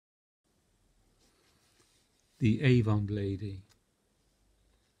The Avon Lady,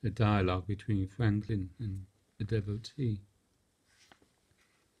 a dialogue between Franklin and a devotee.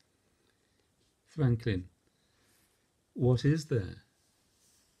 Franklin, what is there?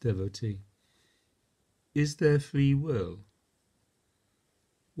 Devotee, is there free will?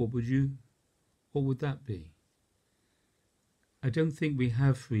 What would that be? I don't think we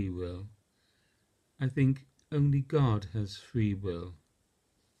have free will. I think only God has free will.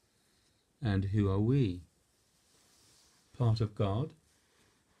 And who are we? Part of God?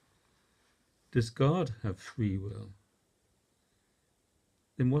 Does God have free will?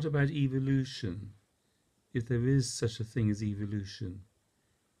 Then what about evolution? If there is such a thing as evolution,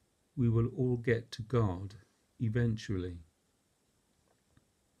 we will all get to God eventually.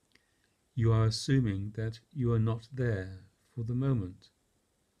 You are assuming that you are not there for the moment.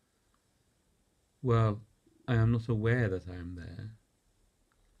 Well, I am not aware that I am there.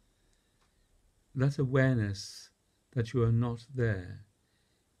 That awareness that you are not there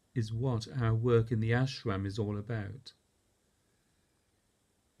is what our work in the ashram is all about.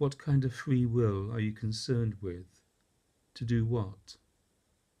 What kind of free will are you concerned with? To do what?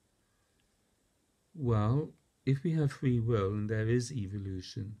 Well, if we have free will and there is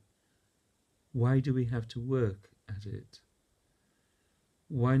evolution, why do we have to work at it?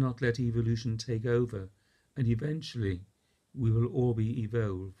 Why not let evolution take over, and eventually we will all be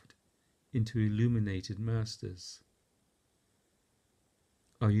evolved into illuminated masters?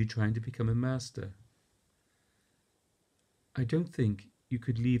 Are you trying to become a master? I don't think you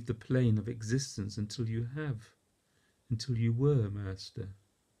could leave the plane of existence until you were a master.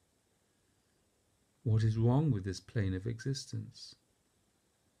 What is wrong with this plane of existence?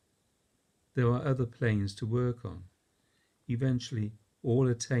 There are other planes to work on. Eventually, all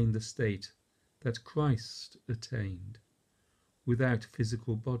attain the state that Christ attained, without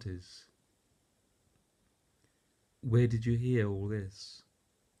physical bodies. Where did you hear all this?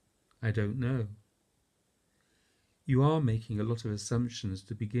 I don't know. You are making a lot of assumptions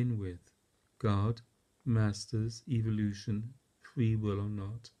to begin with. God, masters, evolution, free will or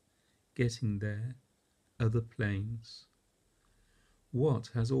not, getting there, other planes. What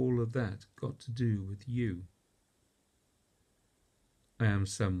has all of that got to do with you? I am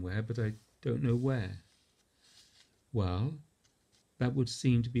somewhere, but I don't know where. Well, that would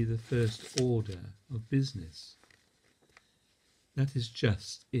seem to be the first order of business. That is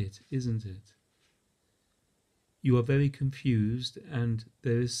just it, isn't it? You are very confused, and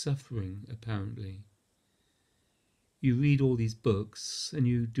there is suffering, apparently. You read all these books, and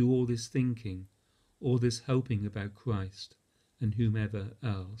you do all this thinking, all this hoping about Christ and whomever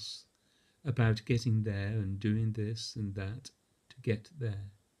else, about getting there and doing this and that to get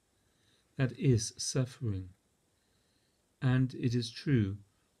there. That is suffering. And it is true,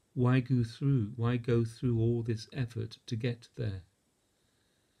 why go through all this effort to get there?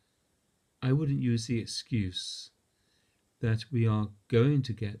 I wouldn't use the excuse that we are going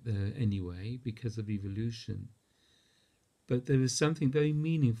to get there anyway because of evolution, but there is something very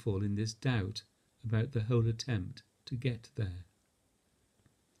meaningful in this doubt about the whole attempt to get there.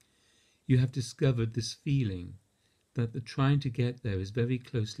 You have discovered this feeling that the trying to get there is very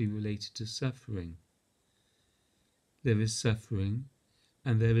closely related to suffering. There is suffering,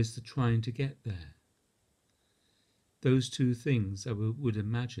 and there is the trying to get there. Those two things, I would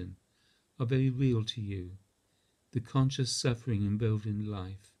imagine, are very real to you, the conscious suffering involved in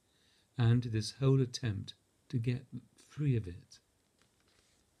life, and this whole attempt to get free of it.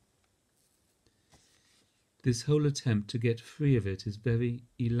 This whole attempt to get free of it is very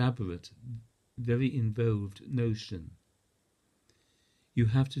elaborate, very involved notion. You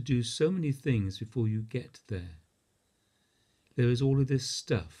have to do so many things before you get there. There is all of this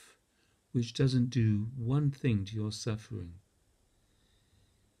stuff which doesn't do one thing to your suffering.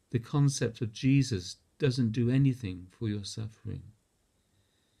 The concept of Jesus doesn't do anything for your suffering.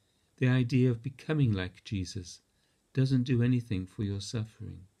 The idea of becoming like Jesus doesn't do anything for your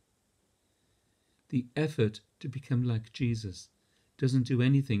suffering. The effort to become like Jesus doesn't do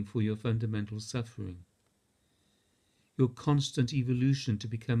anything for your fundamental suffering. Your constant evolution to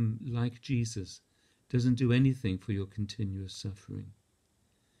become like Jesus doesn't do anything for your continuous suffering.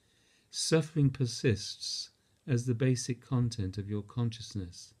 Suffering persists as the basic content of your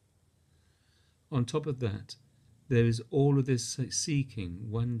consciousness. On top of that, there is all of this seeking,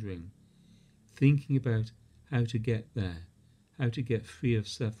 wondering, thinking about how to get there, how to get free of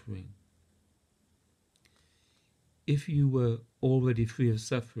suffering. If you were already free of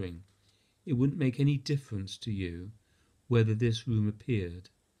suffering, it wouldn't make any difference to you whether this room appeared,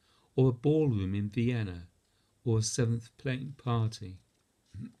 or a ballroom in Vienna, or a seventh plane party.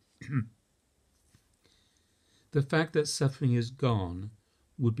 The fact that suffering is gone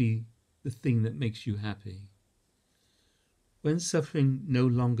would be the thing that makes you happy. When suffering no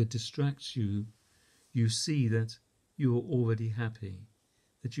longer distracts you, you see that you are already happy,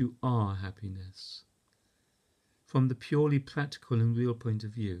 that you are happiness. From the purely practical and real point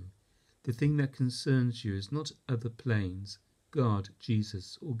of view, the thing that concerns you is not other planes, God,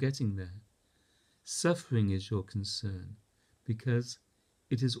 Jesus, or getting there. Suffering is your concern, because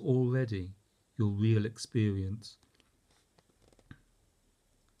it is already your real experience.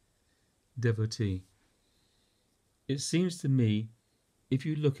 Devotee, it seems to me, if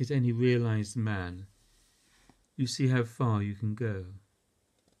you look at any realized man, you see how far you can go.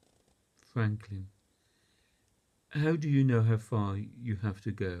 Franklin, how do you know how far you have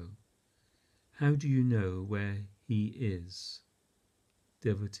to go? How do you know where he is?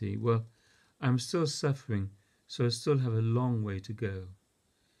 Devotee, well, I'm still suffering, so I still have a long way to go.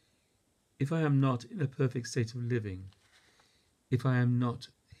 If I am not in a perfect state of living, if I am not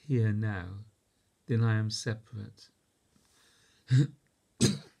here now, then I am separate.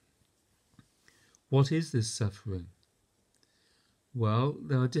 What is this suffering? Well,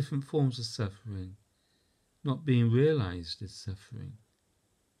 there are different forms of suffering. Not being realized is suffering.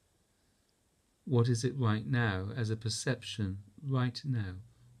 What is it right now as a perception right now?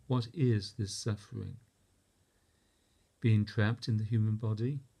 What is this suffering? Being trapped in the human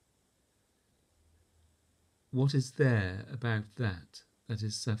body? What is there about that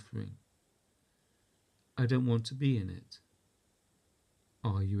is suffering? I don't want to be in it.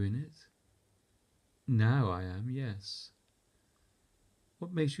 Are you in it? Now I am, yes.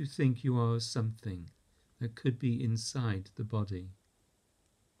 What makes you think you are something that could be inside the body?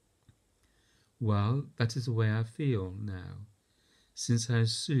 Well, that is the way I feel now, since I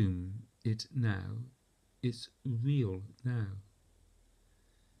assume it now. It's real now.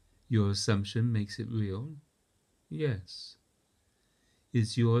 Your assumption makes it real? Yes.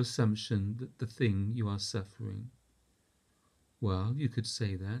 Is your assumption that the thing you are suffering? Well, you could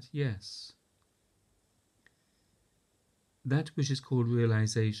say that, yes. That which is called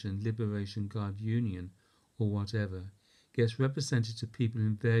realization, liberation, God, union, or whatever, gets represented to people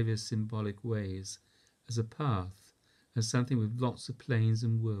in various symbolic ways as a path, as something with lots of planes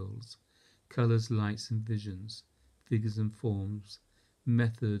and worlds, colours, lights and visions, figures and forms,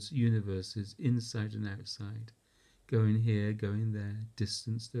 methods, universes, inside and outside, going here, going there,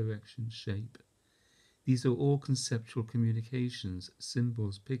 distance, direction, shape. These are all conceptual communications,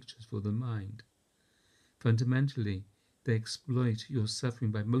 symbols, pictures for the mind. Fundamentally, they exploit your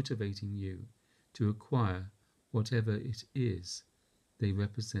suffering by motivating you to acquire whatever it is they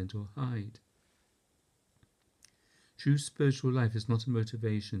represent or hide. True spiritual life is not a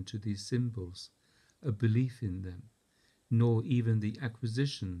motivation to these symbols, a belief in them, nor even the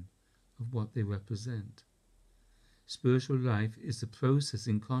acquisition of what they represent. Spiritual life is the process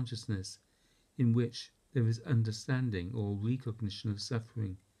in consciousness in which there is understanding or recognition of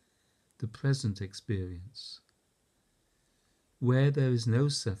suffering, the present experience. Where there is no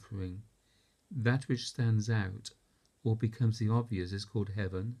suffering, that which stands out or becomes the obvious is called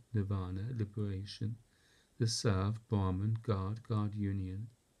heaven, nirvana, liberation, the Sav, Brahman, God, God union,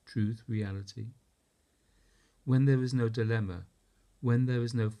 truth, reality. When there is no dilemma, when there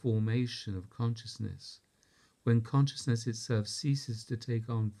is no formation of consciousness, when consciousness itself ceases to take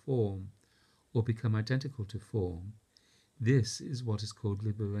on form or become identical to form, this is what is called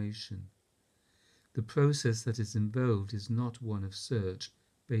liberation. The process that is involved is not one of search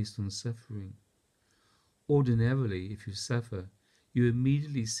based on suffering. Ordinarily, if you suffer, you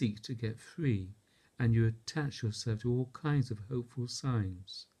immediately seek to get free, and you attach yourself to all kinds of hopeful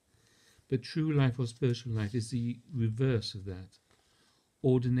signs. But true life or spiritual life is the reverse of that.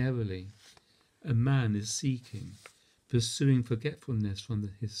 Ordinarily, a man is seeking, pursuing forgetfulness from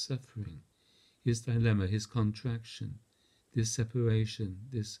his suffering, his dilemma, his contraction, this separation,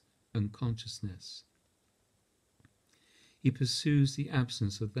 this unconsciousness. He pursues the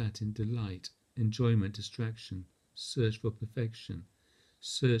absence of that in delight, enjoyment, distraction, search for perfection,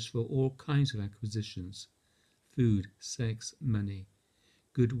 search for all kinds of acquisitions, food, sex, money,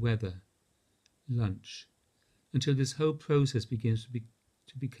 good weather, lunch, until this whole process begins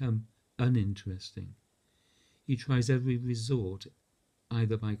to become uninteresting. He tries every resort,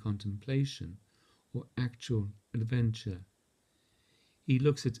 either by contemplation or actual adventure. He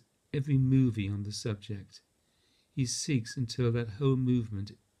looks at every movie on the subject. He seeks until that whole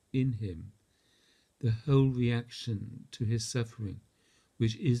movement in him, the whole reaction to his suffering,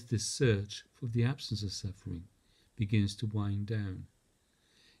 which is the search for the absence of suffering, begins to wind down.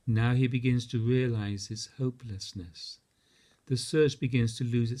 Now he begins to realize his hopelessness. The search begins to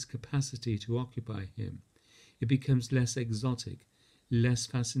lose its capacity to occupy him. It becomes less exotic, less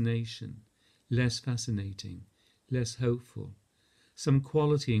fascination, less fascinating, less hopeful. Some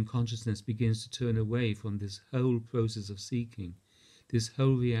quality in consciousness begins to turn away from this whole process of seeking, this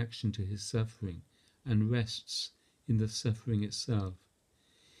whole reaction to his suffering, and rests in the suffering itself.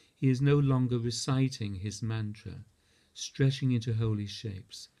 He is no longer reciting his mantra, stretching into holy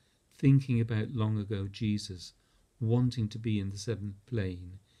shapes, thinking about long ago Jesus, wanting to be in the seventh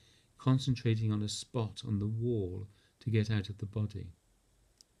plane, concentrating on a spot on the wall to get out of the body.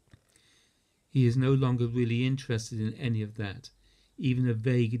 He is no longer really interested in any of that. Even a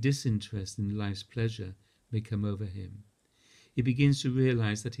vague disinterest in life's pleasure may come over him. He begins to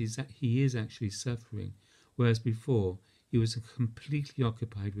realize that he is actually suffering, whereas before he was completely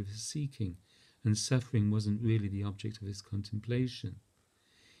occupied with his seeking, and suffering wasn't really the object of his contemplation.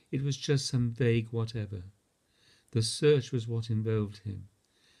 It was just some vague whatever. The search was what involved him,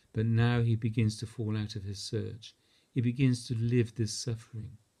 but now he begins to fall out of his search. He begins to live this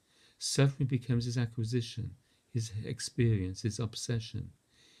suffering. Suffering becomes his acquisition, his experience, his obsession.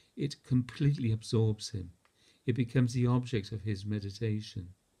 It completely absorbs him. It becomes the object of his meditation.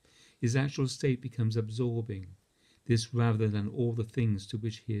 His actual state becomes absorbing, this rather than all the things to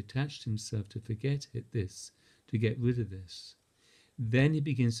which he attached himself to forget this, to get rid of this. Then he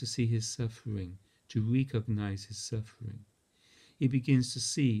begins to see his suffering, to recognize his suffering. He begins to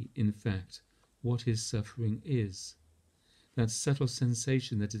see, in fact, what his suffering is. That subtle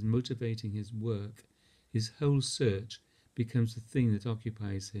sensation that is motivating his work, his whole search, becomes the thing that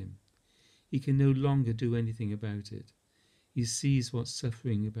occupies him. He can no longer do anything about it. He sees what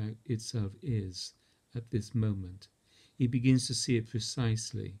suffering about itself is at this moment. He begins to see it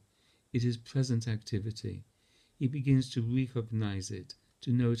precisely. It is present activity. He begins to recognize it,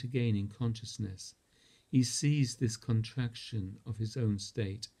 to know it again in consciousness. He sees this contraction of his own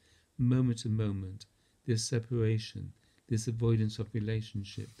state, moment to moment, this separation, this avoidance of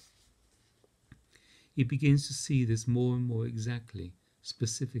relationship. He begins to see this more and more exactly,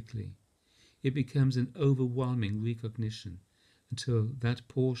 specifically. It becomes an overwhelming recognition until that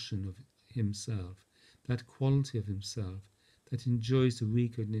portion of himself, that quality of himself that enjoys the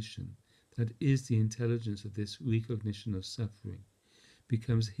recognition, that is the intelligence of this recognition of suffering,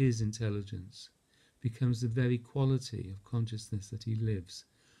 becomes his intelligence, becomes the very quality of consciousness that he lives,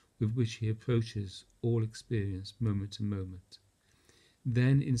 with which he approaches all experience moment to moment.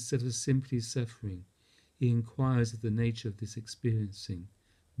 Then, instead of simply suffering, he inquires of the nature of this experiencing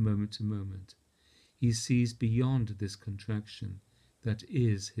moment to moment. He sees beyond this contraction that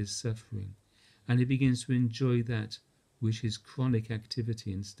is his suffering, and he begins to enjoy that which his chronic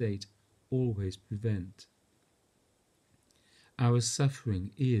activity and state always prevent. Our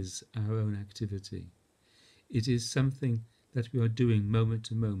suffering is our own activity. It is something that we are doing moment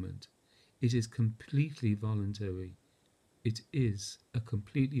to moment. It is completely voluntary. It is a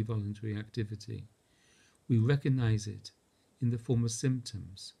completely voluntary activity. We recognize it in the form of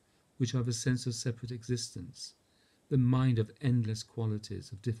symptoms, which are the sense of separate existence, the mind of endless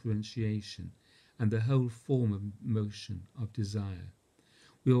qualities of differentiation, and the whole form of motion of desire.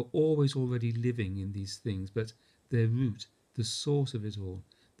 We are always already living in these things, but their root, the source of it all,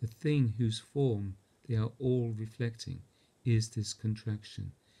 the thing whose form they are all reflecting, is this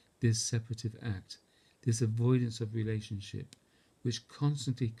contraction, this separative act, this avoidance of relationship, which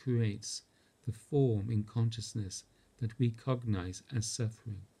constantly creates the form in consciousness that we cognize as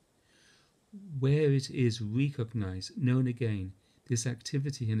suffering. Where it is recognized, known again, this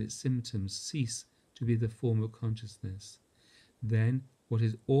activity and its symptoms cease to be the form of consciousness. Then what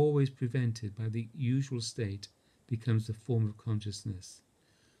is always prevented by the usual state becomes the form of consciousness.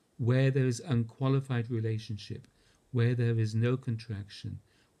 Where there is unqualified relationship, where there is no contraction,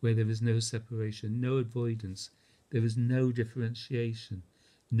 where there is no separation, no avoidance, there is no differentiation,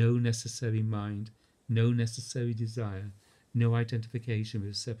 no necessary mind, no necessary desire, no identification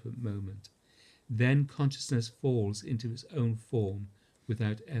with a separate moment. Then consciousness falls into its own form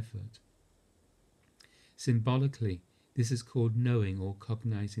without effort. Symbolically, this is called knowing or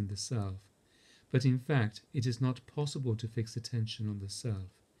cognizing the self. But in fact, it is not possible to fix attention on the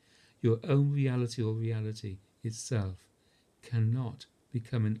self. Your own reality or reality itself cannot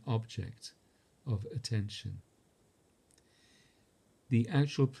become an object of attention. The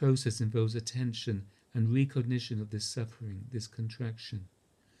actual process involves attention and recognition of this suffering, this contraction.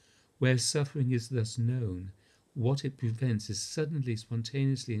 Where suffering is thus known, what it prevents is suddenly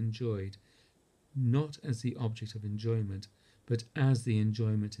spontaneously enjoyed, not as the object of enjoyment, but as the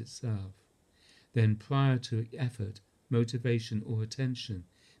enjoyment itself. Then prior to effort, motivation or attention,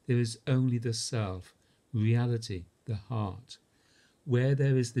 there is only the self, reality, the heart. Where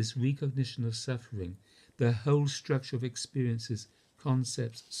there is this recognition of suffering, The whole structure of experiences,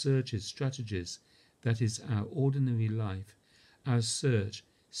 concepts, searches, strategies, that is our ordinary life, our search,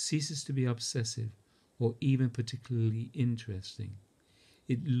 ceases to be obsessive or even particularly interesting.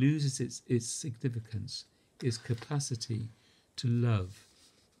 It loses its significance, its capacity to love.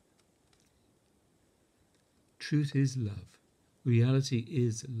 Truth is love. Reality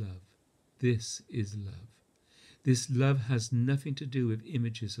is love. This is love. This love has nothing to do with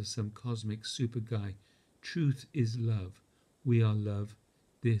images of some cosmic super guy. Truth is love. We are love.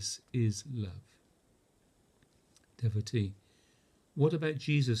 This is love. Devotee. What about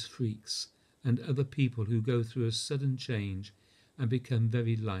Jesus freaks and other people who go through a sudden change and become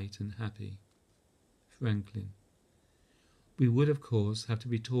very light and happy? Franklin. We would, of course, have to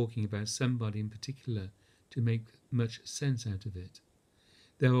be talking about somebody in particular to make much sense out of it.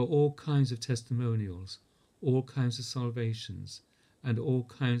 There are all kinds of testimonials, all kinds of salvations, and all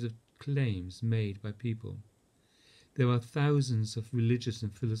kinds of claims made by people. There are thousands of religious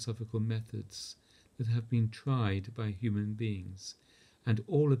and philosophical methods that have been tried by human beings, and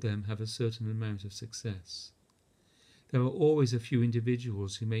all of them have a certain amount of success. There are always a few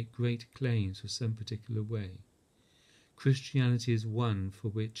individuals who make great claims for some particular way. Christianity is one for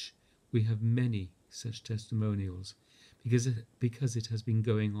which we have many such testimonials, because it has been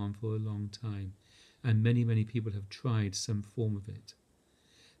going on for a long time, and many people have tried some form of it.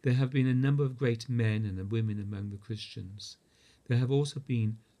 There have been a number of great men and women among the Christians. There have also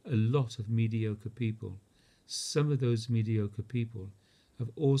been a lot of mediocre people. Some of those mediocre people have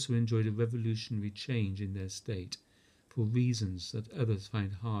also enjoyed a revolutionary change in their state for reasons that others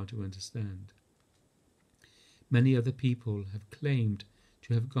find hard to understand. Many other people have claimed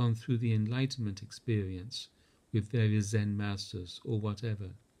to have gone through the enlightenment experience with various Zen masters or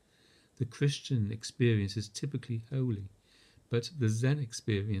whatever. The Christian experience is typically holy, but the Zen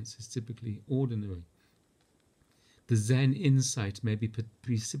experience is typically ordinary. The Zen insight may be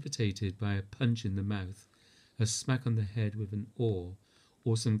precipitated by a punch in the mouth, a smack on the head with an oar,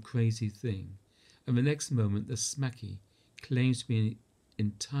 or some crazy thing, and the next moment the smacky claims to be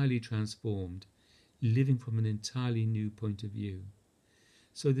entirely transformed, living from an entirely new point of view.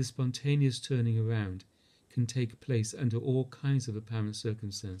 So this spontaneous turning around can take place under all kinds of apparent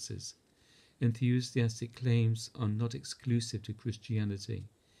circumstances. Enthusiastic claims are not exclusive to Christianity.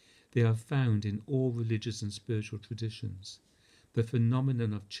 They are found in all religious and spiritual traditions. The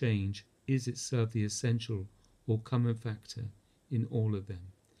phenomenon of change is itself the essential or common factor in all of them,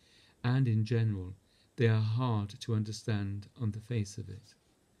 and in general, they are hard to understand on the face of it.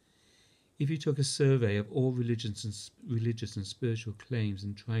 If you took a survey of all religious and spiritual claims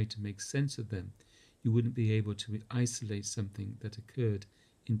and tried to make sense of them, you wouldn't be able to isolate something that occurred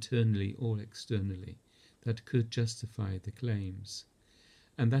internally or externally that could justify the claims.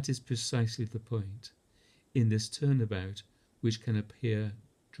 And that is precisely the point. In this turnabout, which can appear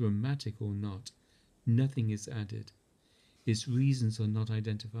dramatic or not, nothing is added. Its reasons are not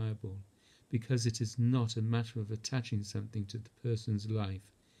identifiable, because it is not a matter of attaching something to the person's life,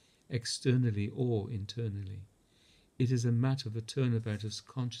 externally or internally. It is a matter of a turnabout of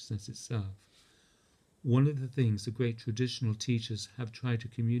consciousness itself. One of the things the great traditional teachers have tried to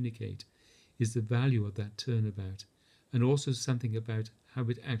communicate is the value of that turnabout, and also something about how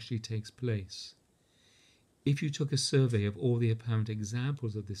it actually takes place. If you took a survey of all the apparent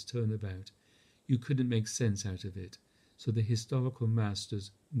examples of this turnabout, you couldn't make sense out of it, so the historical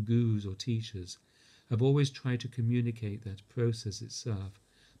masters, gurus or teachers, have always tried to communicate that process itself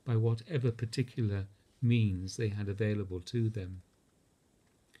by whatever particular means they had available to them.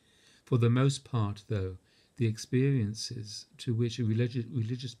 For the most part, though, the experiences to which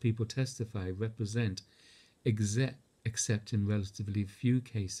religious people testify represent, except in relatively few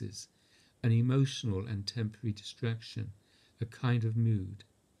cases, an emotional and temporary distraction, a kind of mood.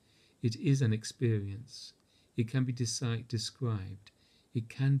 It is an experience. It can be described. It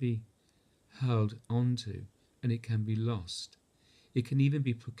can be held onto, and it can be lost. It can even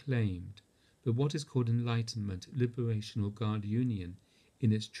be proclaimed. But what is called enlightenment, liberation, or God union,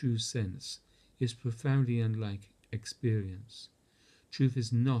 in its true sense, is profoundly unlike experience. Truth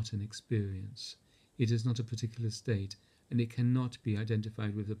is not an experience. It is not a particular state, and it cannot be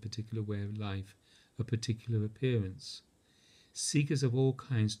identified with a particular way of life, a particular appearance. Seekers of all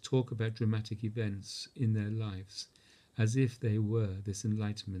kinds talk about dramatic events in their lives as if they were this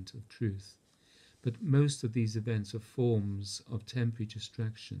enlightenment of truth. But most of these events are forms of temporary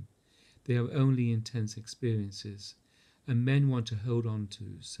distraction. They are only intense experiences, and men want to hold on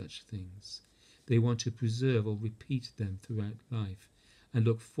to such things. They want to preserve or repeat them throughout life, and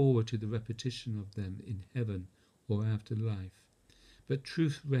look forward to the repetition of them in heaven or after life. But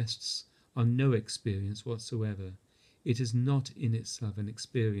truth rests are no experience whatsoever. It is not in itself an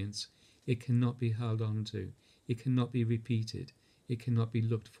experience. It cannot be held on to. It cannot be repeated. It cannot be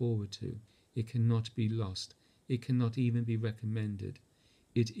looked forward to. It cannot be lost. It cannot even be recommended.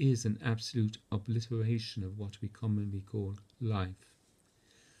 It is an absolute obliteration of what we commonly call life.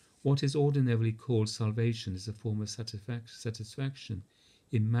 What is ordinarily called salvation is a form of satisfaction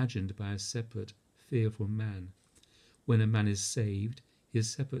imagined by a separate, fearful man. When a man is saved, his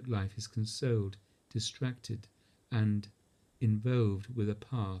separate life is consoled, distracted, and involved with a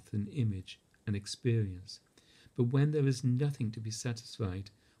path, an image, an experience. But when there is nothing to be satisfied,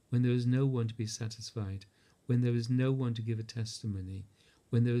 when there is no one to be satisfied, when there is no one to give a testimony,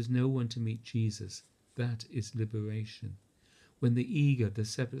 when there is no one to meet Jesus, that is liberation. When the ego, the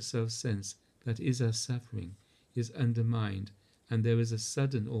separate self-sense that is our suffering, is undermined, and there is a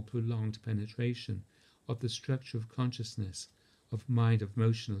sudden or prolonged penetration of the structure of consciousness, of mind, of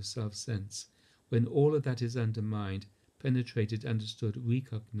motion, of self-sense, when all of that is undermined, penetrated, understood,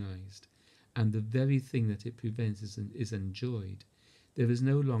 recognized, and the very thing that it prevents is enjoyed, there is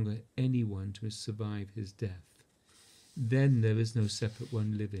no longer anyone to survive his death. Then there is no separate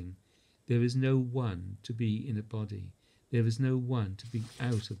one living. There is no one to be in a body. There is no one to be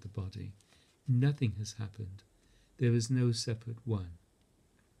out of the body. Nothing has happened. There is no separate one.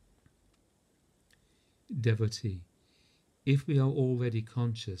 Devotee, if we are already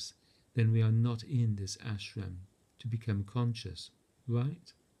conscious, then we are not in this ashram to become conscious,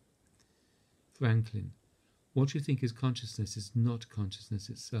 right? Franklin, what you think is consciousness is not consciousness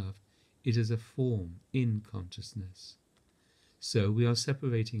itself. It is a form in consciousness. So we are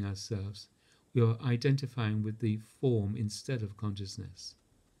separating ourselves. We are identifying with the form instead of consciousness.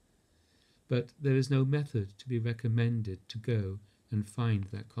 But there is no method to be recommended to go and find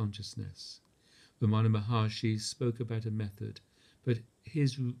that consciousness. Ramana Maharshi spoke about a method, but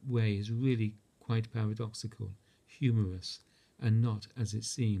his way is really quite paradoxical, humorous, and not, as it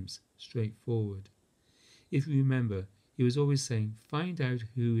seems, straightforward. If you remember, he was always saying, find out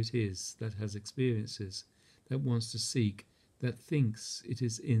who it is that has experiences, that wants to seek, that thinks it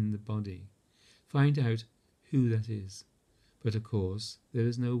is in the body. Find out who that is. But of course, there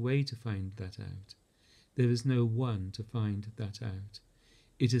is no way to find that out. There is no one to find that out.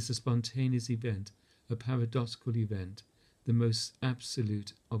 It is a spontaneous event, a paradoxical event, the most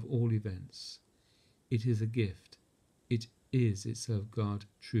absolute of all events. It is a gift. It is itself God,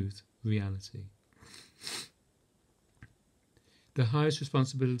 truth, reality. The highest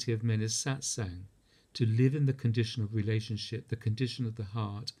responsibility of men is satsang, to live in the condition of relationship, the condition of the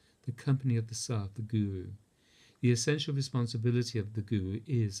heart, the company of the self, the guru. The essential responsibility of the guru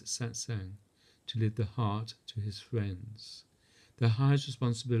is satsang, to live the heart to his friends. The highest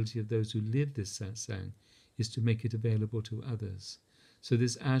responsibility of those who live this satsang is to make it available to others. So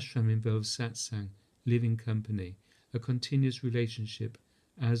this ashram involves satsang, living company, a continuous relationship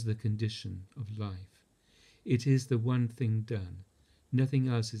as the condition of life. It is the one thing done. Nothing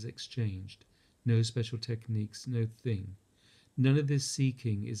else is exchanged. No special techniques, no thing. None of this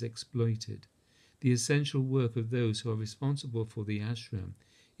seeking is exploited. The essential work of those who are responsible for the ashram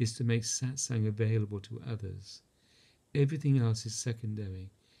is to make satsang available to others. Everything else is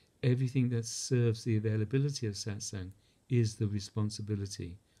secondary. Everything that serves the availability of satsang is the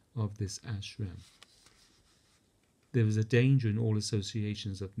responsibility of this ashram. There is a danger in all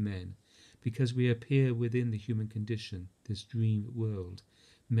associations of men, because we appear within the human condition, this dream world.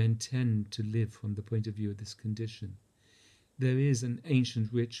 Men tend to live from the point of view of this condition. There is an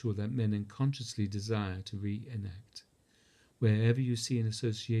ancient ritual that men unconsciously desire to reenact. Wherever you see an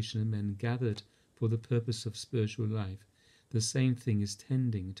association of men gathered for the purpose of spiritual life, the same thing is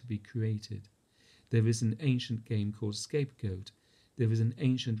tending to be created. There is an ancient game called scapegoat. There is an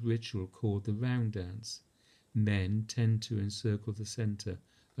ancient ritual called the round dance. Men tend to encircle the center,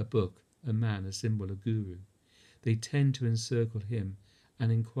 a book, a man, a symbol, a guru. They tend to encircle him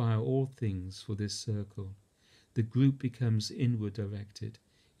and inquire all things for this circle. The group becomes inward directed.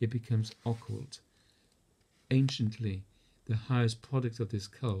 It becomes occult. Anciently, the highest product of this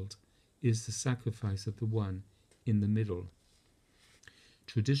cult is the sacrifice of the one in the middle.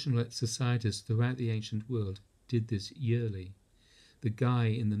 Traditional societies throughout the ancient world did this yearly. The guy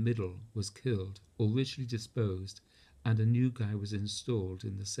in the middle was killed or richly disposed, and a new guy was installed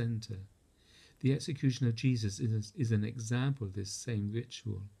in the center. The execution of Jesus is an example of this same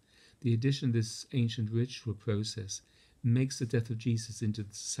ritual. The addition of this ancient ritual process makes the death of Jesus into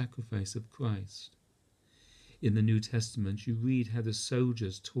the sacrifice of Christ. In the New Testament, you read how the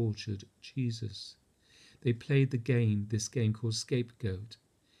soldiers tortured Jesus. They played this game called scapegoat.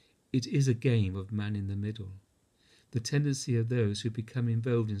 It is a game of man in the middle. The tendency of those who become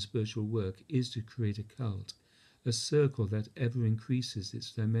involved in spiritual work is to create a cult, a circle that ever increases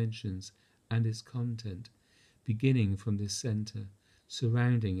its dimensions and its content, beginning from this center,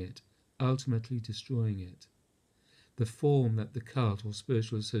 surrounding it, ultimately destroying it. The form that the cult or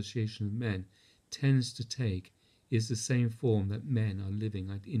spiritual association of men tends to take is the same form that men are living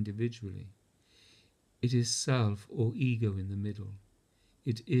individually. It is self or ego in the middle.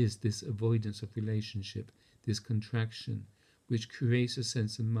 It is this avoidance of relationship, this contraction, which creates a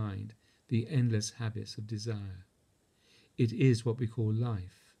sense of mind, the endless habits of desire. It is what we call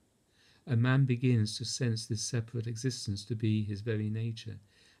life. A man begins to sense this separate existence to be his very nature,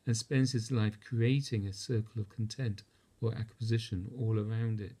 and spends his life creating a circle of content or acquisition all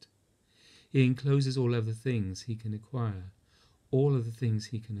around it. He encloses all other things he can acquire, all of the things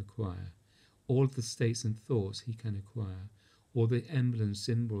he can acquire, all of the states and thoughts he can acquire, all the emblems,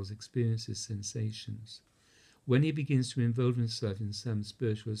 symbols, experiences, sensations. When he begins to involve himself in some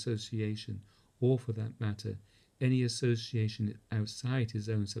spiritual association, or for that matter, any association outside his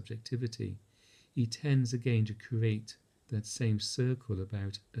own subjectivity, he tends again to create that same circle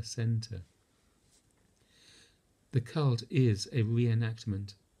about a center. The cult is a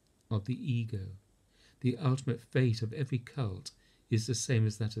reenactment of the ego. The ultimate fate of every cult is the same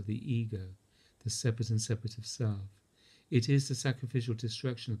as that of the ego, the separate and separative self. It is the sacrificial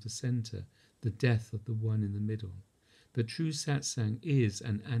destruction of the center, the death of the one in the middle. But true satsang is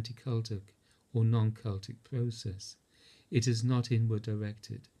an anti-cultic or non-cultic process. It is not inward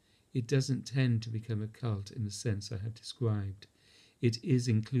directed. It doesn't tend to become a cult in the sense I have described. It is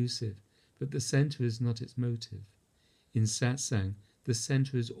inclusive, but the center is not its motive. In satsang, the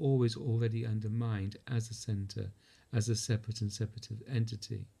center is always already undermined as a center, as a separate and separative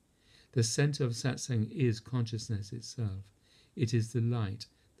entity. The center of satsang is consciousness itself. It is the light,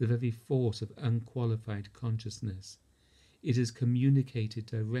 the very force of unqualified consciousness. It is communicated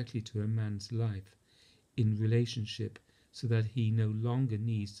directly to a man's life in relationship so that he no longer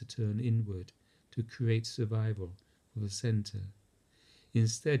needs to turn inward to create survival for the center.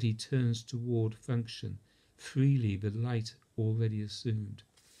 Instead, he turns toward function, freely the light already assumed.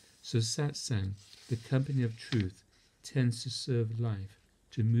 So satsang, the company of truth, tends to serve life,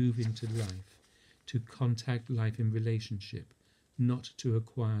 to move into life, to contact life in relationship, not to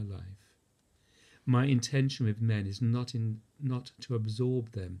acquire life. My intention with men is not to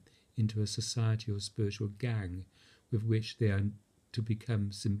absorb them into a society or spiritual gang with which they are to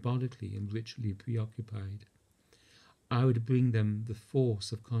become symbolically and ritually preoccupied. I would bring them the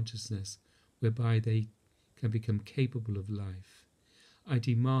force of consciousness whereby they can become capable of life. I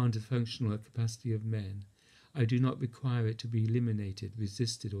demand a functional capacity of men. I do not require it to be eliminated,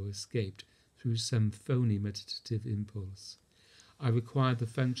 resisted, or escaped through some phony meditative impulse. I require the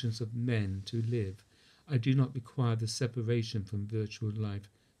functions of men to live. I do not require the separation from virtual life,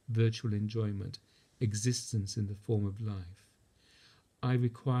 virtual enjoyment, existence in the form of life. I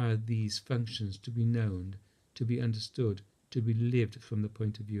require these functions to be known, to be understood, to be lived from the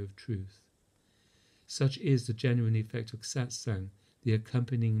point of view of truth. Such is the genuine effect of satsang, the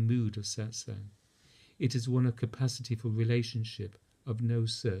accompanying mood of satsang. It is one of capacity for relationship, of no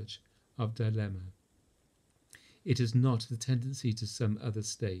search, of dilemma. It is not the tendency to some other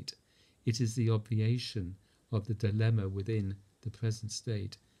state. It is the obviation of the dilemma within the present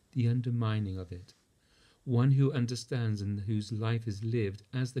state, the undermining of it. One who understands and whose life is lived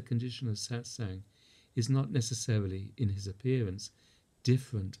as the condition of satsang is not necessarily, in his appearance,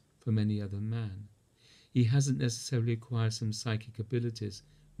 different from any other man. He hasn't necessarily acquired some psychic abilities,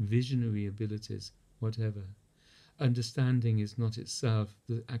 visionary abilities, whatever. Understanding is not itself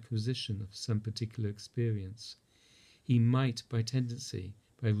the acquisition of some particular experience. He might, by tendency,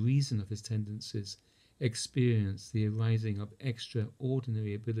 by reason of his tendencies, experience the arising of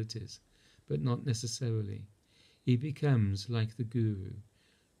extraordinary abilities, but not necessarily. He becomes like the guru,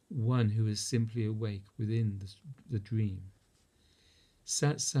 one who is simply awake within the dream.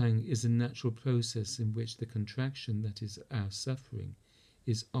 Satsang is a natural process in which the contraction that is our suffering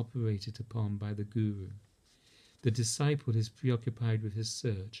is operated upon by the guru. The disciple is preoccupied with his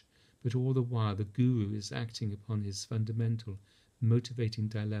search, but all the while the guru is acting upon his fundamental, motivating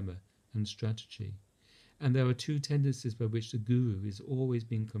dilemma and strategy. And there are two tendencies by which the guru is always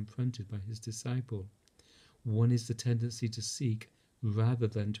being confronted by his disciple. One is the tendency to seek rather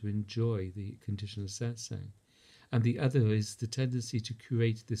than to enjoy the condition of satsang, and the other is the tendency to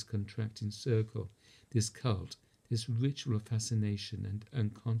create this contracting circle, this cult, this ritual of fascination and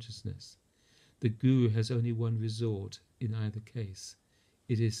unconsciousness. The guru has only one resort in either case.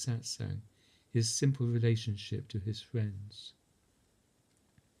 It is satsang, his simple relationship to his friends.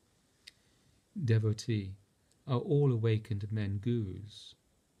 Devotee, Are all awakened men gurus?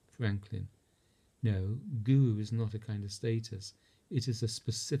 Franklin. No, guru is not a kind of status. It is a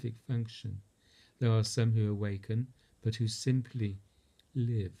specific function. There are some who awaken, but who simply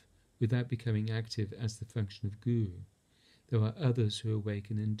live without becoming active as the function of guru. There are others who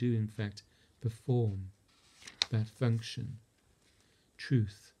awaken and do in fact perform that function.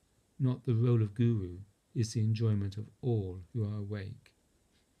 Truth, not the role of guru, is the enjoyment of all who are awake.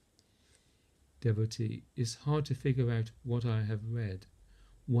 Devotee, it's hard to figure out what I have read.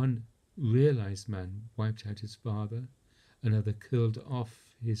 One realized man wiped out his father, another killed off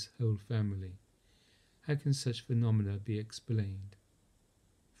his whole family. How can such phenomena be explained?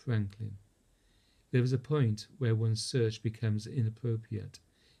 Franklin. There is a point where one's search becomes inappropriate.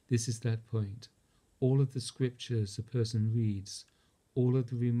 This is that point. All of the scriptures a person reads, all of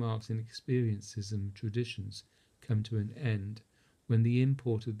the remarks and experiences and traditions come to an end when the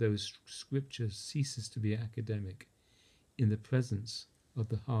import of those scriptures ceases to be academic. In the presence of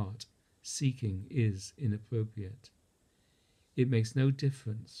the heart, seeking is inappropriate. It makes no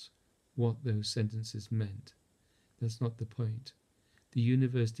difference what those sentences meant. That's not the point. The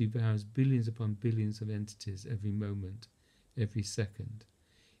universe devours billions upon billions of entities every moment, every second.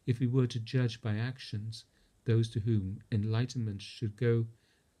 If we were to judge by actions those to whom enlightenment should go,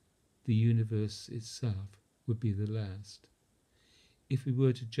 the universe itself would be the last. If we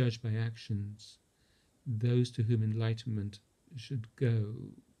were to judge by actions those to whom enlightenment should go,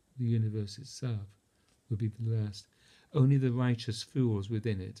 the universe itself would be the last. Only the righteous fools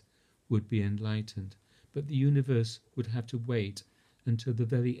within it would be enlightened, but the universe would have to wait until the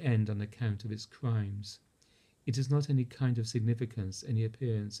very end on account of its crimes. It is not any kind of significance, any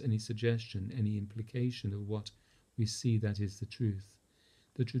appearance, any suggestion, any implication of what we see that is the truth.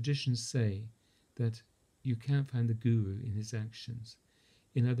 The traditions say that you can't find the guru in his actions.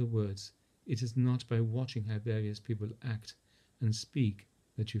 In other words, it is not by watching how various people act and speak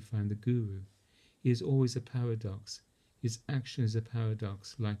that you find the guru. He is always a paradox. His action is a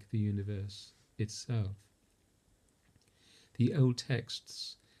paradox like the universe itself. The old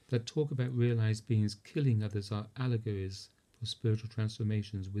texts that talk about realized beings killing others are allegories for spiritual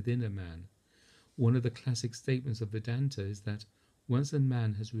transformations within a man. One of the classic statements of Vedanta is that once a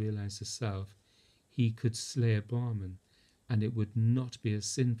man has realized the self, he could slay a Brahmin and it would not be a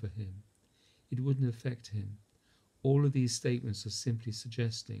sin for him. It wouldn't affect him. All of these statements are simply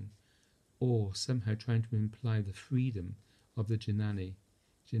suggesting or somehow trying to imply the freedom of the Jnani,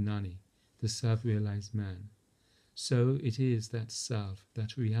 the self-realized man. So it is that self,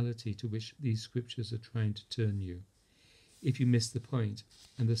 that reality to which these scriptures are trying to turn you. If you miss the point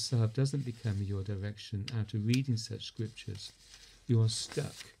and the self doesn't become your direction after reading such scriptures, you are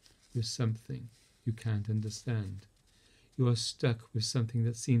stuck with something you can't understand. You are stuck with something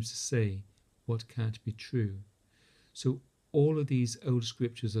that seems to say what can't be true. So all of these old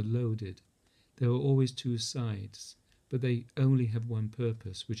scriptures are loaded. There are always two sides, but they only have one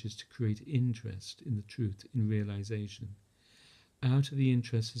purpose, which is to create interest in the truth, in realization. Out of the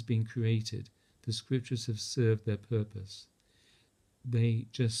interest has been created, the scriptures have served their purpose. They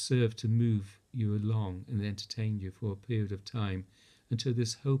just serve to move you along and entertain you for a period of time until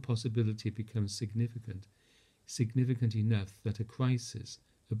this whole possibility becomes significant enough that a crisis,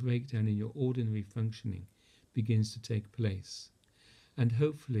 a breakdown in your ordinary functioning begins to take place. And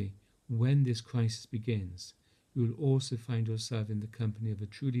hopefully, when this crisis begins, you will also find yourself in the company of a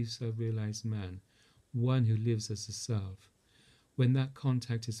truly self-realized man, one who lives as a self. When that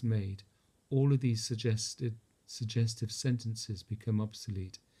contact is made, all of these suggestive sentences become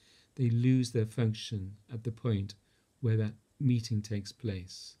obsolete. They lose their function at the point where that meeting takes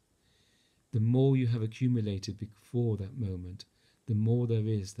place. The more you have accumulated before that moment, the more there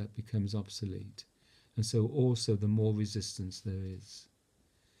is that becomes obsolete, and so also the more resistance there is.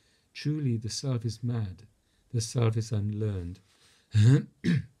 Truly, the self is mad. The self is unlearned.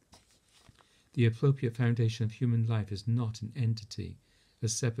 The appropriate foundation of human life is not an entity, a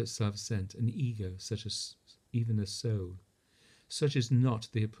separate self-sent, an ego, such as even a soul. Such is not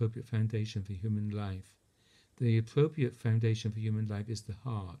the appropriate foundation for human life. The appropriate foundation for human life is the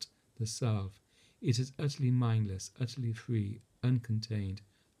heart, the self. It is utterly mindless, utterly free, uncontained,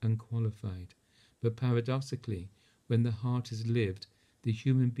 unqualified. But paradoxically, when the heart is lived, the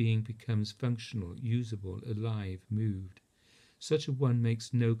human being becomes functional, usable, alive, moved. Such a one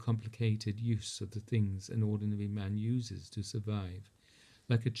makes no complicated use of the things an ordinary man uses to survive.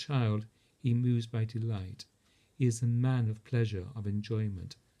 Like a child, he moves by delight. He is a man of pleasure, of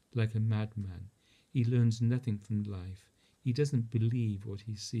enjoyment. Like a madman, he learns nothing from life. He doesn't believe what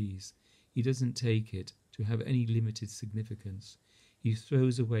he sees. He doesn't take it to have any limited significance. He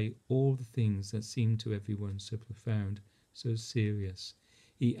throws away all the things that seem to everyone so profound, so serious.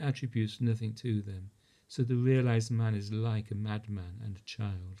 He attributes nothing to them. So the realized man is like a madman and a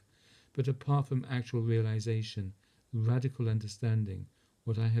child. But apart from actual realization, radical understanding,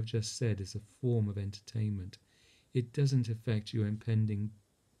 what I have just said is a form of entertainment. It doesn't affect your impending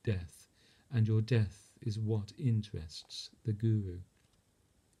death, and your death is what interests the guru.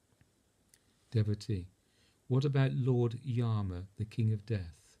 Devotee: what about Lord Yama, the King of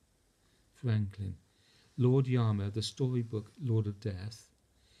Death? Franklin: Lord Yama, the storybook Lord of Death,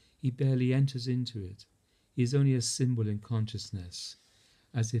 he barely enters into it. He is only a symbol in consciousness,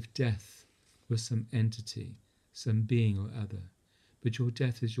 as if death were some entity, some being or other. But your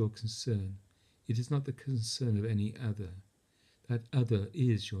death is your concern. It is not the concern of any other. That other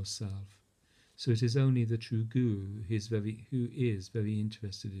is yourself. So it is only the true Guru who is very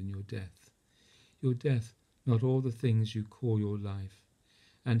interested in your death. Your death, not all the things you call your life.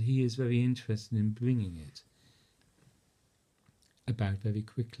 And he is very interested in bringing it about very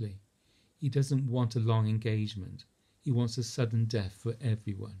quickly. He doesn't want a long engagement. He wants a sudden death for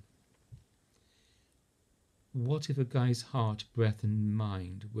everyone. What if a guy's heart, breath and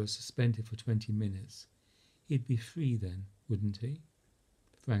mind were suspended for 20 minutes? He'd be free then, wouldn't he?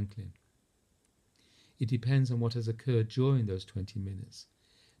 Franklin: it depends on what has occurred during those 20 minutes.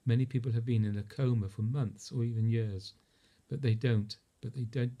 Many people have been in a coma for months or even years, but they didn't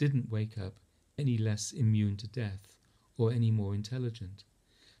wake up any less immune to death or any more intelligent.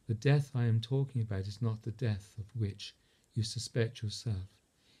 The death I am talking about is not the death of which you suspect yourself.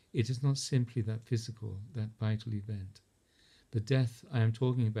 It is not simply that physical, that vital event. The death I am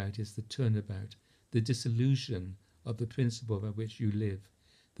talking about is the turnabout, the dissolution of the principle by which you live,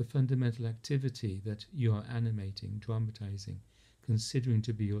 the fundamental activity that you are animating, dramatizing, considering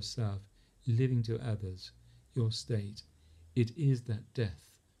to be yourself, living to others, your state. It is that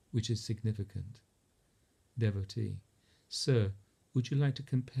death which is significant. Devotee: sir, would you like to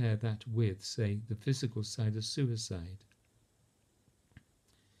compare that with, say, the physical side of suicide?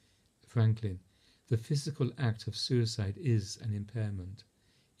 Franklin: the physical act of suicide is an impairment.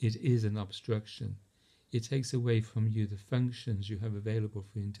 It is an obstruction. It takes away from you the functions you have available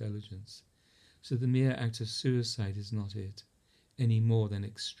for intelligence. So the mere act of suicide is not it, any more than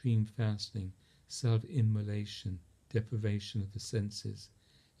extreme fasting, self-immolation, deprivation of the senses,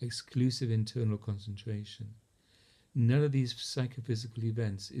 exclusive internal concentration. None of these psychophysical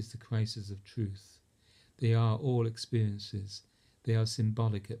events is the crisis of truth. They are all experiences. They are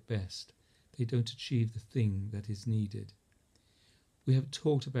symbolic at best. They don't achieve the thing that is needed. We have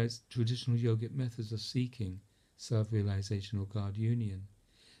talked about traditional yogic methods of seeking self-realization or God union.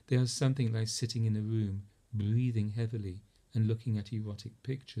 They are something like sitting in a room, breathing heavily and looking at erotic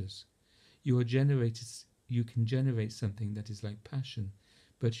pictures. You can generate something that is like passion,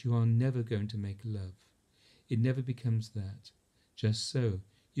 but you are never going to make love. It never becomes that. Just so,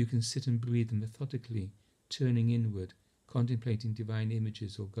 you can sit and breathe methodically, turning inward, contemplating divine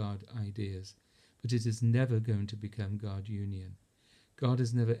images or God ideas, but it is never going to become God union. God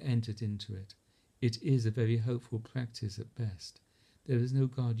has never entered into it. It is a very hopeful practice at best. There is no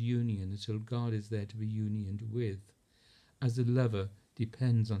God union until God is there to be unioned with. As the lover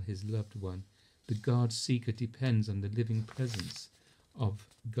depends on his loved one, the God seeker depends on the living presence of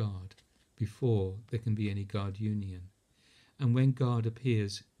God before there can be any God union. And when God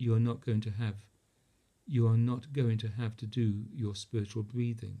appears, you are not going to have to do your spiritual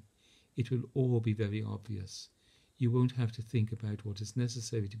breathing. It will all be very obvious. You won't have to think about what is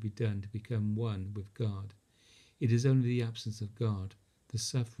necessary to be done to become one with God. It is only the absence of God, the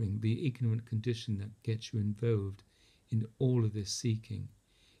suffering, the ignorant condition that gets you involved in all of this seeking.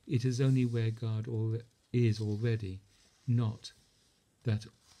 It is only where God is already, not that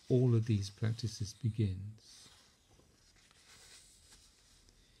all of these practices begins.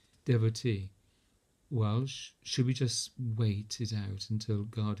 Devotee: well, should we just wait it out until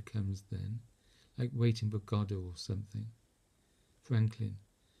God comes then? Like waiting for Godot or something? Franklin: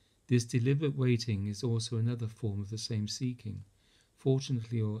 this deliberate waiting is also another form of the same seeking.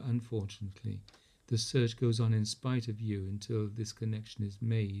 Fortunately or unfortunately, the search goes on in spite of you until this connection is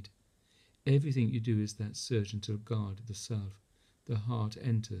made. Everything you do is that search until God, the Self, the heart,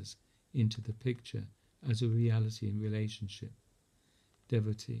 enters into the picture as a reality in relationship.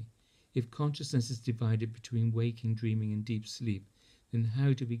 Devotee: if consciousness is divided between waking, dreaming and deep sleep, then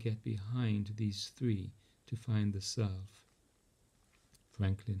how do we get behind these three to find the Self?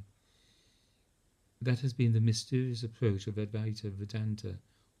 Franklin: that has been the mysterious approach of Advaita Vedanta,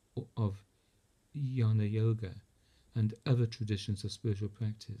 of Jnana Yoga and other traditions of spiritual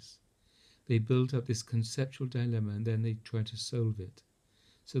practice. They build up this conceptual dilemma and then they try to solve it.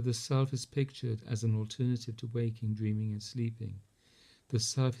 So the self is pictured as an alternative to waking, dreaming and sleeping. The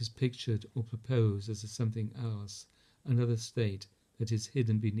self is pictured or proposed as a something else, another state that is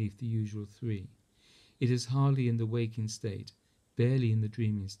hidden beneath the usual three. It is hardly in the waking state, barely in the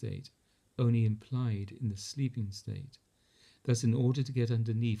dreaming state, only implied in the sleeping state. Thus, in order to get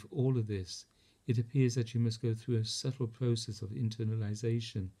underneath all of this, it appears that you must go through a subtle process of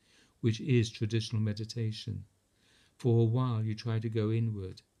internalization, which is traditional meditation. For a while you try to go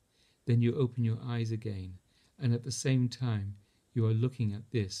inward, then you open your eyes again, and at the same time you are looking at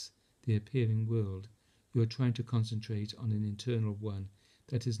this, the appearing world. You are trying to concentrate on an internal one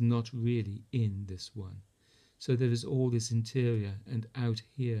that is not really in this one. So there is all this interior and out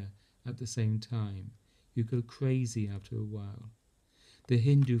here at the same time. You go crazy after a while. The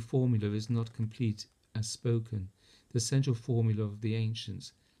Hindu formula is not complete as spoken. The central formula of the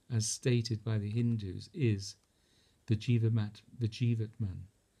ancients, as stated by the Hindus, is the Jivatman,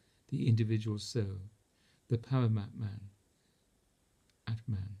 the individual soul, the Paramatman,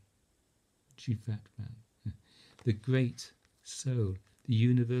 Atman, Jivatman, the great soul, the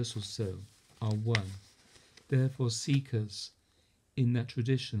universal soul, are one. Therefore, seekers in that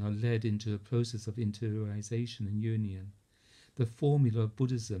tradition are led into a process of interiorization and union. The formula of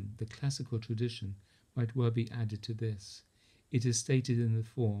Buddhism, the classical tradition, might well be added to this. It is stated in the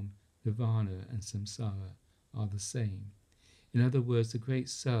form nirvana and samsara are the same. In other words, the great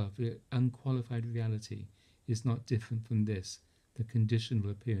self, the unqualified reality, is not different from this, the conditional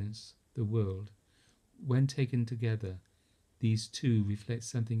appearance, the world. When taken together, these two reflect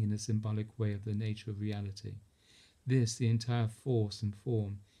something in a symbolic way of the nature of reality. This, the entire force and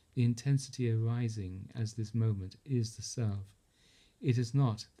form, the intensity arising as this moment, is the self. It is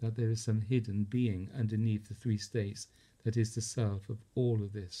not that there is some hidden being underneath the three states that is the self of all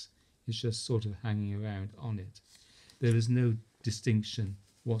of this. It's just sort of hanging around on it. There is no distinction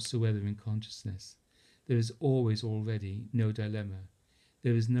whatsoever in consciousness. There is always already no dilemma.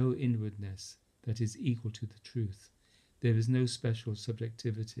 There is no inwardness that is equal to the truth. There is no special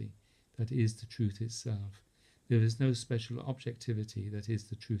subjectivity that is the truth itself. There is no special objectivity that is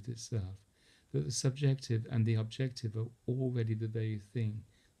the truth itself. But the subjective and the objective are already the very thing,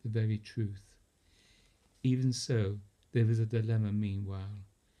 the very truth. Even so, there is a dilemma meanwhile.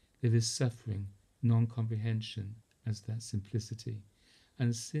 There is suffering, non-comprehension as that simplicity.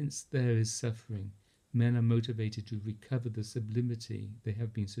 And since there is suffering, men are motivated to recover the sublimity they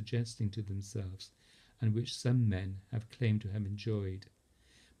have been suggesting to themselves, and which some men have claimed to have enjoyed.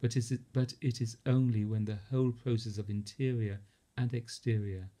 But it is only when the whole process of interior and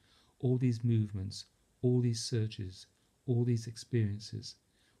exterior, all these movements, all these searches, all these experiences,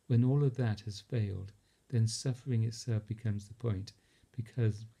 when all of that has failed, then suffering itself becomes the point,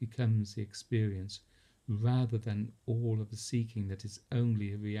 because it becomes the experience, rather than all of the seeking that is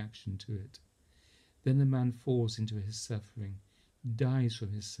only a reaction to it. Then the man falls into his suffering, dies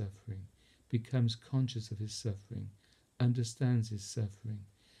from his suffering, becomes conscious of his suffering, understands his suffering,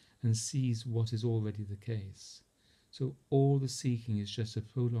 and sees what is already the case. So all the seeking is just a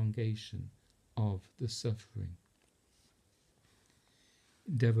prolongation of the suffering.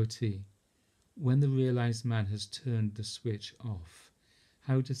 Devotee, when the realized man has turned the switch off,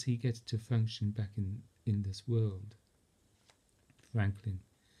 how does he get to function back in this world? Franklin,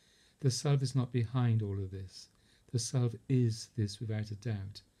 the self is not behind all of this. The self is this without a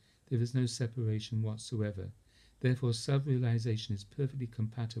doubt. There is no separation whatsoever. Therefore, self-realization is perfectly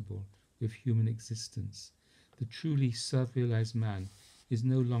compatible with human existence. The truly self-realized man is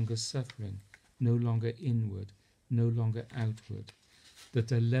no longer suffering, no longer inward, no longer outward. The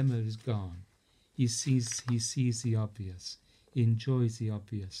dilemma is gone. He sees the obvious, he enjoys the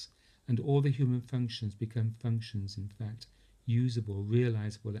obvious, and all the human functions become functions, in fact, usable,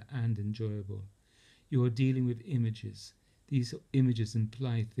 realizable, and enjoyable. You are dealing with images. These images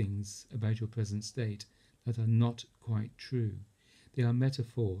imply things about your present state that are not quite true. They are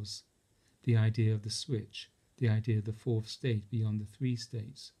metaphors, the idea of the switch, the idea of the fourth state beyond the three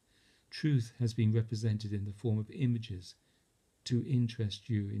states. Truth has been represented in the form of images to interest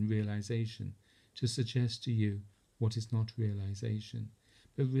you in realization, to suggest to you what is not realization.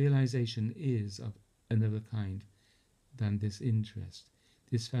 But realization is of another kind than this interest,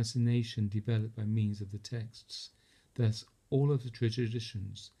 this fascination developed by means of the texts. Thus, all of the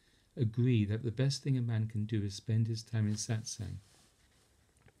traditions agree that the best thing a man can do is spend his time in satsang,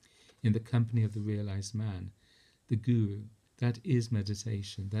 in the company of the realized man, the guru. That is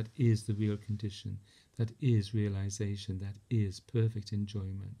meditation, that is the real condition, that is realization, that is perfect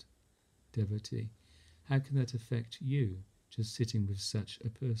enjoyment. Devotee, how can that affect you, just sitting with such a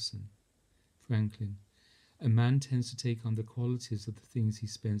person? Franklin. A man tends to take on the qualities of the things he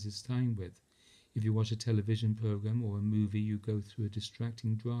spends his time with. If you watch a television program or a movie, you go through a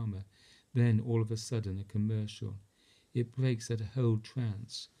distracting drama, then all of a sudden a commercial. It breaks that whole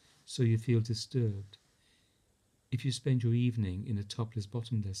trance, so you feel disturbed. If you spend your evening in a topless,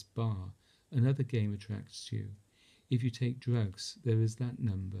 bottomless bar, another game attracts you. If you take drugs, there is that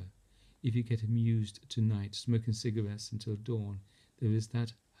number. If you get amused tonight, smoking cigarettes until dawn, there is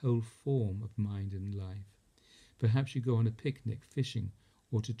that whole form of mind and life. Perhaps you go on a picnic, fishing,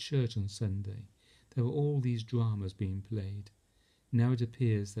 or to church on Sunday. There are all these dramas being played. Now it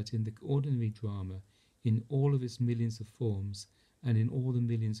appears that in the ordinary drama, in all of its millions of forms, and in all the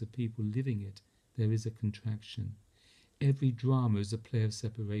millions of people living it, there is a contraction. Every drama is a play of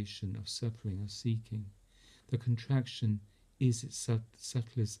separation, of suffering, of seeking. The contraction is its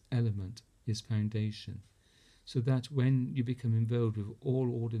subtlest element, its foundation, so that when you become involved with all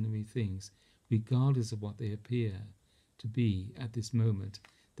ordinary things, regardless of what they appear to be at this moment,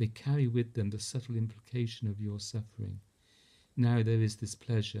 they carry with them the subtle implication of your suffering. Now there is this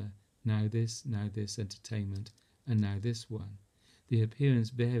pleasure, now this entertainment, and now this one. The appearance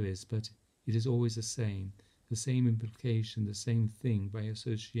varies, but it is always the same implication, the same thing by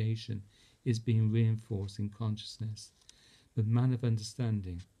association is being reinforced in consciousness. The man of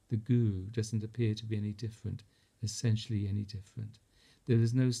understanding, the guru, doesn't appear to be any different, essentially any different. There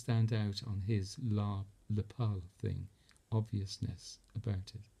is no stand out on his lapal thing, obviousness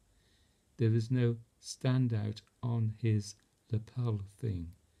about it. There is no stand out on his lapal thing,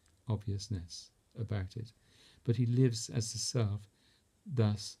 obviousness about it. But he lives as the self,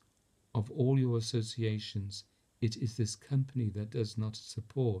 thus, of all your associations, it is this company that does not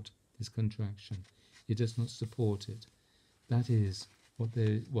support this contraction. It does not support it. That is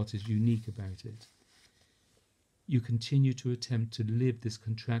what is unique about it. You continue to attempt to live this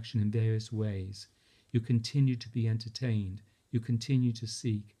contraction in various ways. You continue to be entertained. You continue to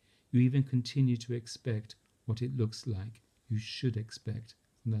seek. You even continue to expect what it looks like. You should expect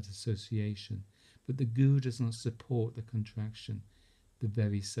from that association. But the guru does not support the contraction, the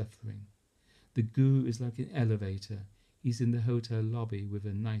very suffering. The guru is like an elevator. He's in the hotel lobby with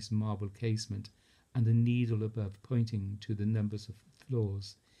a nice marble casement and a needle above pointing to the numbers of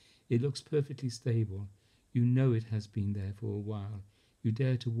floors. It looks perfectly stable. You know it has been there for a while. You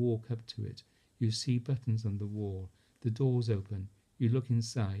dare to walk up to it. You see buttons on the wall. The doors open. You look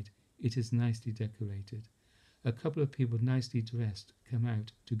inside. It is nicely decorated. A couple of people nicely dressed come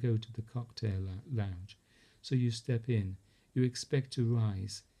out to go to the cocktail lounge. So you step in. You expect to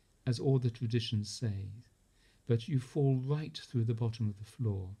rise, as all the traditions say, but you fall right through the bottom of the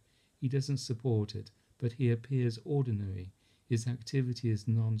floor. He doesn't support it, but he appears ordinary. His activity is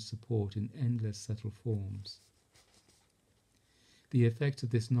non-support in endless subtle forms. The effect of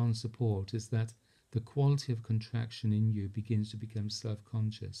this non-support is that the quality of contraction in you begins to become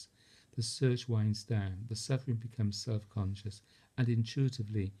self-conscious. The search winds down, the suffering becomes self-conscious, and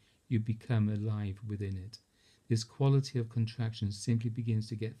intuitively you become alive within it. This quality of contraction simply begins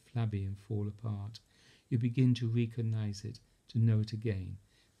to get flabby and fall apart. You begin to recognize it, to know it again.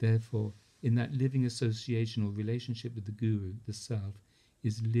 Therefore, in that living association or relationship with the guru, the self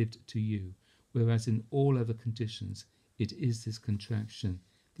is lived to you, whereas in all other conditions, it is this contraction,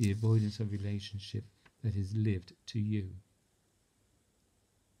 the avoidance of relationship, that is lived to you.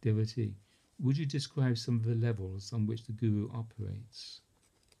 Devotee, would you describe some of the levels on which the guru operates?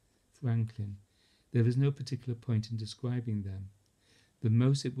 Franklin, there is no particular point in describing them. The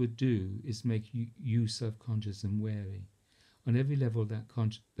most it would do is make you self-conscious and wary. On every level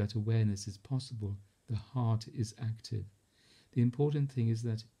that awareness is possible, the heart is active. The important thing is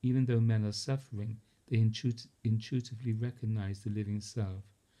that even though men are suffering, they intuitively recognize the living self.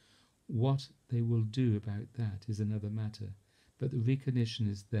 What they will do about that is another matter, but the recognition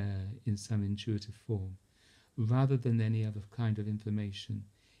is there in some intuitive form. Rather than any other kind of information,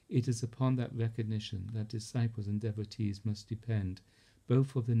 it is upon that recognition that disciples and devotees must depend, both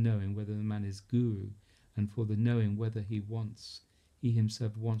for the knowing whether the man is guru and for the knowing whether he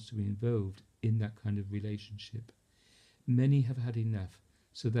himself wants to be involved in that kind of relationship. Many have had enough,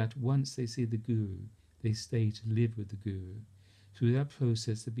 so that once they see the guru, they stay to live with the guru. Through that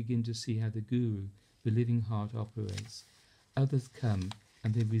process they begin to see how the guru, the living heart, operates. Others come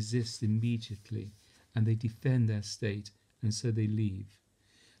and they resist immediately, and they defend their state, and so they leave.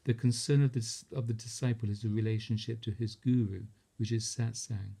 The concern of the disciple is the relationship to his guru, which is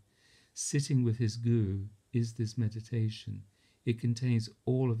satsang. Sitting with his guru is this meditation. It contains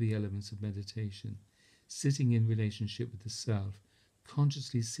all of the elements of meditation. Sitting in relationship with the self,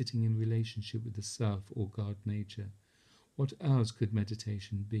 consciously sitting in relationship with the self or God nature. What else could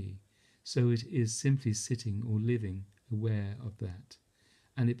meditation be? So it is simply sitting or living aware of that.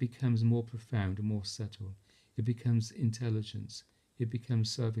 And it becomes more profound and more subtle. It becomes intelligence. It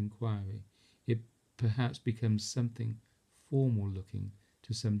becomes self-inquiry. It perhaps becomes something formal looking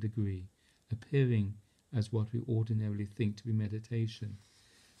to some degree, appearing as what we ordinarily think to be meditation.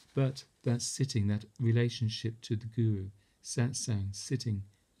 But that sitting, that relationship to the Guru, satsang, sitting,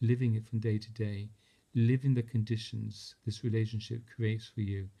 living it from day to day, living the conditions this relationship creates for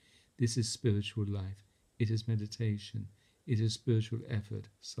you, this is spiritual life. It is meditation. It is spiritual effort,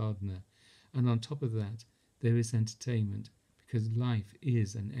 sadhana. And on top of that, there is entertainment, because life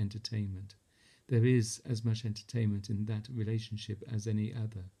is an entertainment. There is as much entertainment in that relationship as any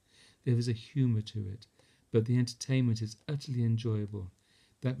other. There is a humour to it, but the entertainment is utterly enjoyable.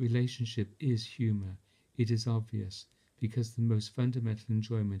 That relationship is humour. It is obvious, because the most fundamental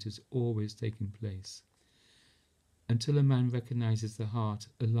enjoyment is always taking place. Until a man recognizes the heart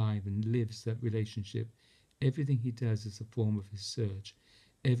alive and lives that relationship, everything he does is a form of his search.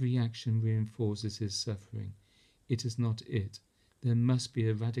 Every action reinforces his suffering. It is not it. There must be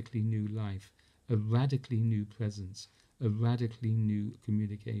a radically new life, a radically new presence, a radically new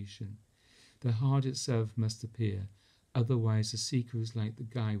communication. The heart itself must appear, otherwise the seeker is like the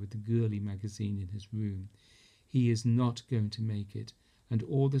guy with the girly magazine in his room. He is not going to make it, and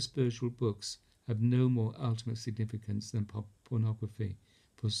all the spiritual books have no more ultimate significance than pornography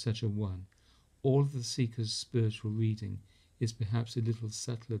for such a one. All of the seeker's spiritual reading is perhaps a little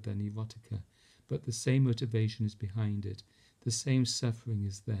subtler than erotica, but the same motivation is behind it. The same suffering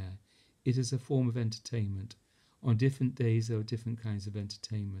is there. It is a form of entertainment. On different days there are different kinds of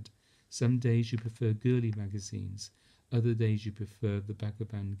entertainment. Some days you prefer girly magazines, other days you prefer the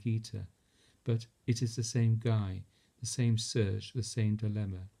Bhagavad Gita. But it is the same guy, the same search, the same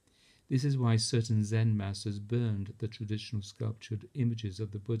dilemma. This is why certain Zen masters burned the traditional sculptured images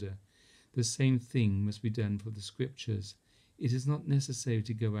of the Buddha. The same thing must be done for the scriptures. It is not necessary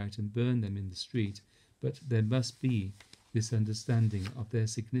to go out and burn them in the street, but there must be this understanding of their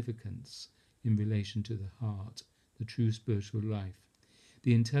significance in relation to the heart, the true spiritual life.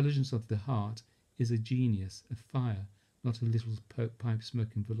 The intelligence of the heart is a genius, a fire, not a little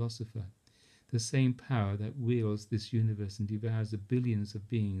pipe-smoking philosopher. The same power that wields this universe and devours the billions of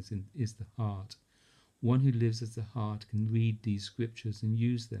beings is the heart. One who lives as the heart can read these scriptures and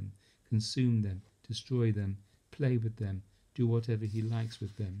use them, consume them, destroy them, play with them, do whatever he likes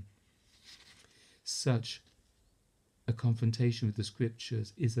with them. Such a confrontation with the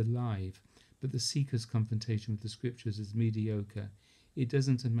scriptures is alive, but the seeker's confrontation with the scriptures is mediocre. It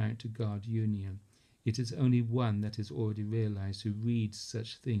doesn't amount to God union. It is only one that is already realized who reads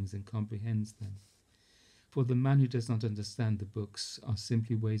such things and comprehends them. For the man who does not understand the books are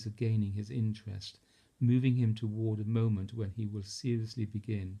simply ways of gaining his interest, moving him toward a moment when he will seriously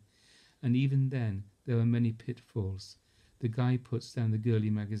begin. And even then, there are many pitfalls. The guy puts down the girly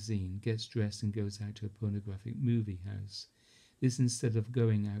magazine, gets dressed and goes out to a pornographic movie house. This instead of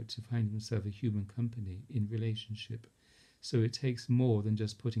going out to find himself a human company in relationship. So it takes more than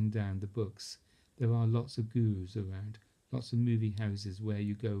just putting down the books. There are lots of gurus around, lots of movie houses where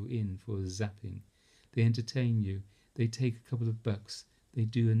you go in for a zapping. They entertain you, they take a couple of bucks, they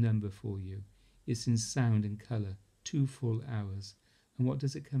do a number for you. It's in sound and colour, 2 full hours. And what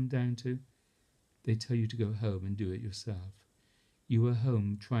does it come down to? They tell you to go home and do it yourself. You were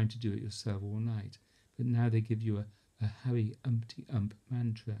home trying to do it yourself all night, but now they give you a Harry Umpty Ump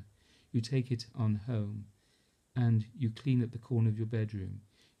mantra. You take it on home, and you clean up the corner of your bedroom.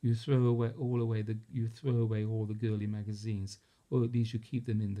 You throw away all the girly magazines, or at least you keep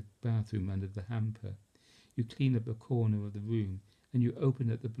them in the bathroom under the hamper. You clean up a corner of the room, and you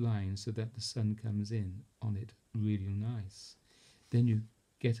open up the blinds so that the sun comes in on it really nice. Then you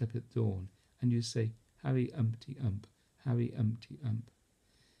get up at dawn, and you say, Harry Umpty Ump, Harry Umpty Ump.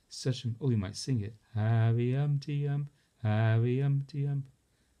 You might sing it, Harry Umpty Ump, Harry Umpty Ump.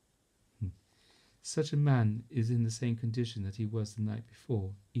 Such a man is in the same condition that he was the night before,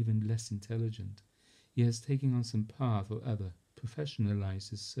 even less intelligent. He has taken on some path or other,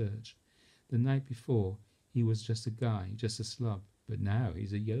 professionalized his search. The night before, he was just a guy, just a slob, but now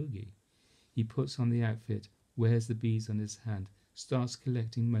he's a yogi. He puts on the outfit, wears the beads on his hand, starts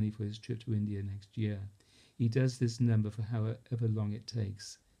collecting money for his trip to India next year. He does this number for however long it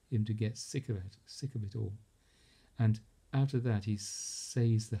takes him to get sick of it all. And after that, he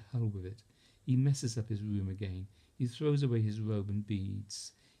says the hell with it. He messes up his room again. He throws away his robe and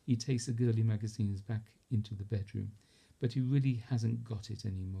beads. He takes the girly magazines back into the bedroom. But he really hasn't got it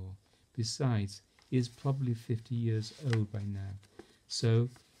anymore. Besides, he is probably 50 years old by now. So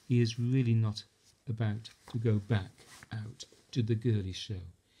he is really not about to go back out to the girly show.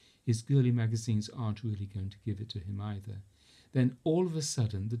 His girly magazines aren't really going to give it to him either. Then all of a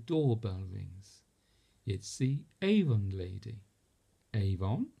sudden the doorbell rings. It's the Avon lady.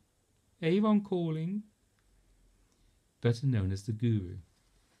 Avon? Avon calling. Better known as the Guru.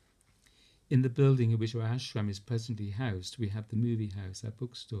 In the building in which our ashram is presently housed, we have the movie house, our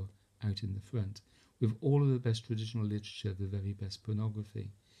bookstore, out in the front, with all of the best traditional literature, the very best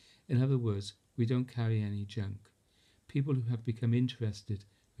pornography. In other words, we don't carry any junk. People who have become interested,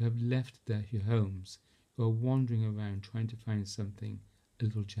 who have left their homes, who are wandering around trying to find something a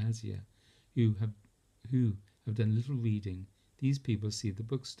little jazzier, who have done little reading, these people see the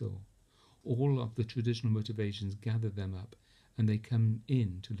bookstore. All of the traditional motivations gather them up, and they come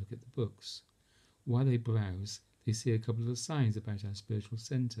in to look at the books. While they browse, they see a couple of signs about our spiritual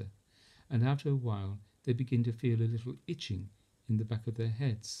centre, and after a while they begin to feel a little itching in the back of their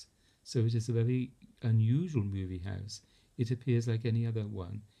heads. So it is a very unusual movie house. It appears like any other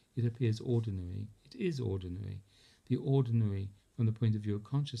one. It appears ordinary. It is ordinary. The ordinary, from the point of view of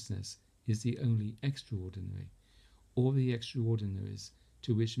consciousness, is the only extraordinary. All the extraordinaries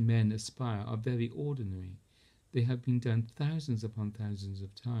to which men aspire are very ordinary. They have been done thousands upon thousands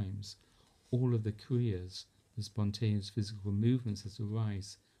of times. All of the kriyas, the spontaneous physical movements that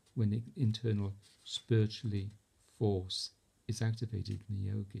arise when the internal spiritually force is activated in the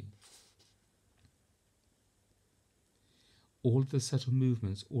yogi. All of the subtle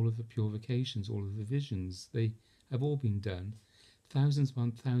movements, all of the purifications, all of the visions, they have all been done thousands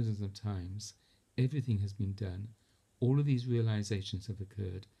upon thousands of times. Everything has been done. All of these realizations have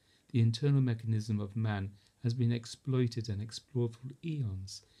occurred. The internal mechanism of man has been exploited and explored for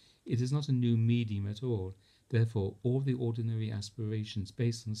eons. It is not a new medium at all. Therefore, all the ordinary aspirations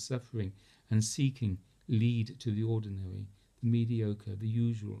based on suffering and seeking lead to the ordinary, the mediocre, the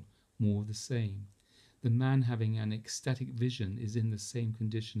usual, more of the same. The man having an ecstatic vision is in the same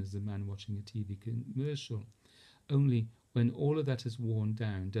condition as the man watching a TV commercial. Only when all of that has worn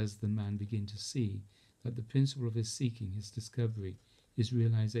down does the man begin to see that the principle of his seeking, his discovery, his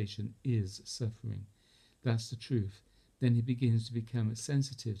realization is suffering. That's the truth. Then he begins to become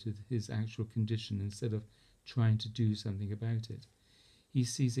sensitive to his actual condition instead of trying to do something about it. He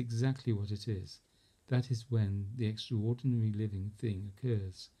sees exactly what it is. That is when the extraordinary living thing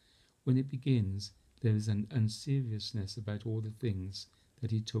occurs. When it begins, there is an unseriousness about all the things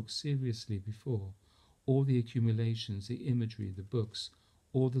that he took seriously before. All the accumulations, the imagery, the books,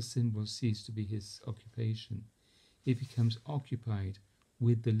 all the symbols cease to be his occupation. It becomes occupied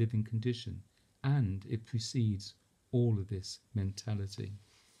with the living condition, and it precedes all of this mentality.